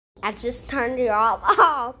I just turned it all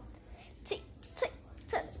off.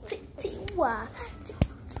 T-T-T-T-T-Y.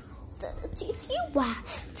 T-T-T-Y.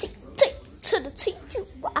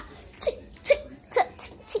 T-T-T-T-Y.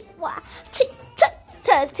 T-T-T-T-Y.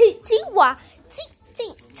 T-T-T-T-Y.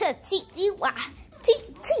 T-T-T-T-Y.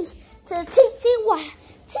 T-T-T-T-Y.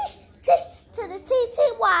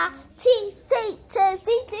 T-T-T-T-Y.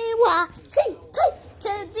 T-T-T-T-Y.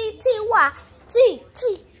 T-T-T-T-Y. T-T.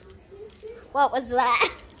 What was that?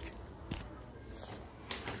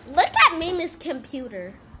 Look at Mimi's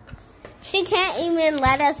computer. She can't even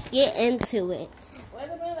let us get into it. Wait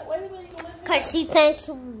a minute. Because she thinks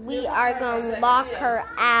we are going to lock her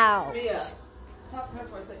out. Mia, talk to her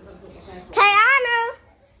for a second. Kayana!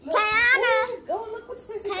 Kayana! Go look what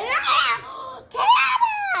says. Kayana!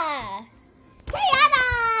 Kayana! Kayana!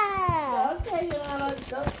 Go Kayana.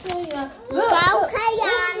 Go Kayana! Go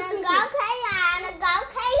Kayana! Go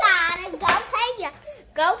Kayana! Go Kayana!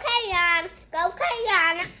 Go Kayana! Go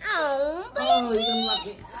Kayana! Oh, baby! Oh, you're gonna lock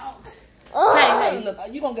it out. Oh. Hey, look,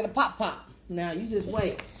 you're gonna get a pop. Now, you just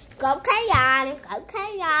wait. Go Kayana! Go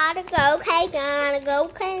Kayana! Go Kayana! Go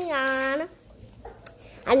Kayana!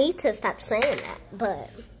 I need to stop saying that, but...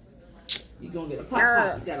 You're gonna get a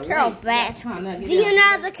pop. You gotta Carol wait. Baskin. Do you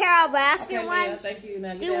know the Carol Baskin Okay, ones? Mia, thank you.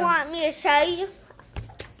 Now, Do you want me to show you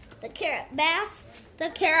the Carol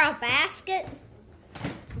Basket?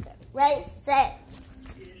 Right, set,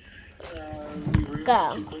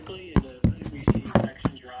 go. Quickly, and we see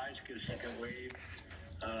infections rise because second wave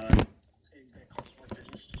that causes more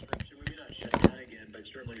business disruption. We may not shut down again, but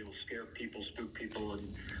certainly it will scare people, spook people,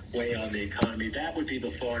 and weigh on the economy. That would be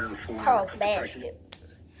the fodder for Carol depression. Basket.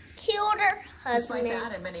 Killed her husband. Despite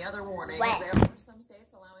that and many other warnings, Wet. there are some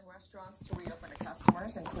states allowing restaurants to reopen to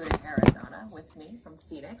customers, including Arizona. With me from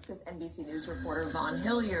Phoenix is NBC News reporter Vaughn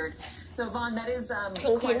Hilliard. So, Vaughn, that is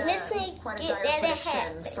quite a dire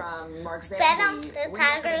prediction from Mark Zandi. The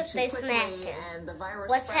tigers, they quickly, snapped and the virus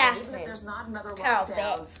What's spread. happening? Even if there's not another Carol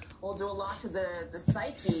lockdown, Baskin. will do a lot to the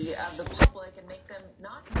psyche of the public and make them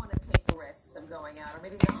not want to take the risks of going out, or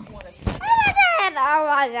maybe not want to step out. Oh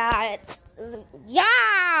my God.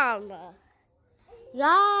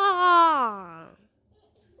 Y'all.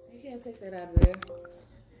 You can't take that out of there.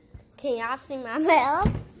 Can y'all see my mail?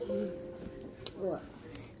 What?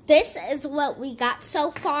 This is what we got so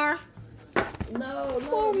far. No.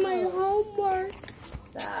 For my homework.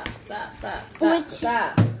 Stop.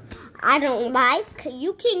 I don't like.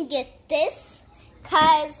 You can get this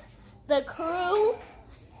because the crew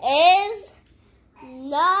is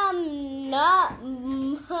Mun.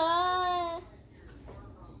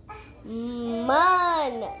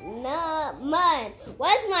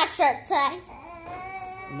 What's my shirt say?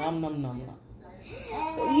 Num.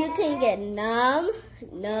 You can get num.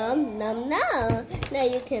 No,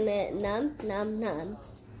 you can get num.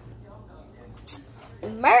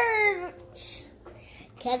 Merch.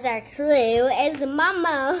 Cause our crew is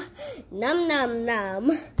mama.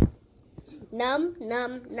 Num.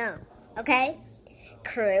 Okay?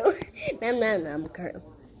 Crew. Num crew.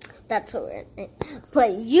 That's what we're in.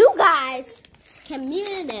 But you guys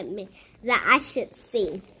communicated me that I should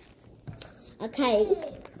see. Okay?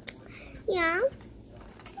 Yeah.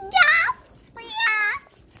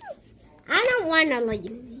 I don't want to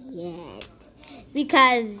leave yet.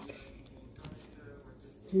 Because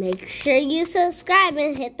make sure you subscribe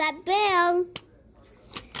and hit that bell.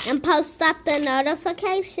 And post up the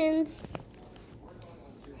notifications.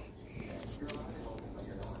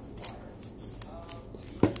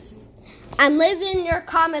 I'm leaving your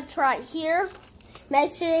comments right here.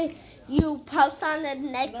 Make sure you post on the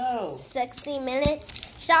next 60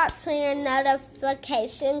 minutes. Shout to your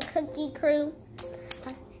notification cookie crew.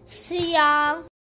 See y'all.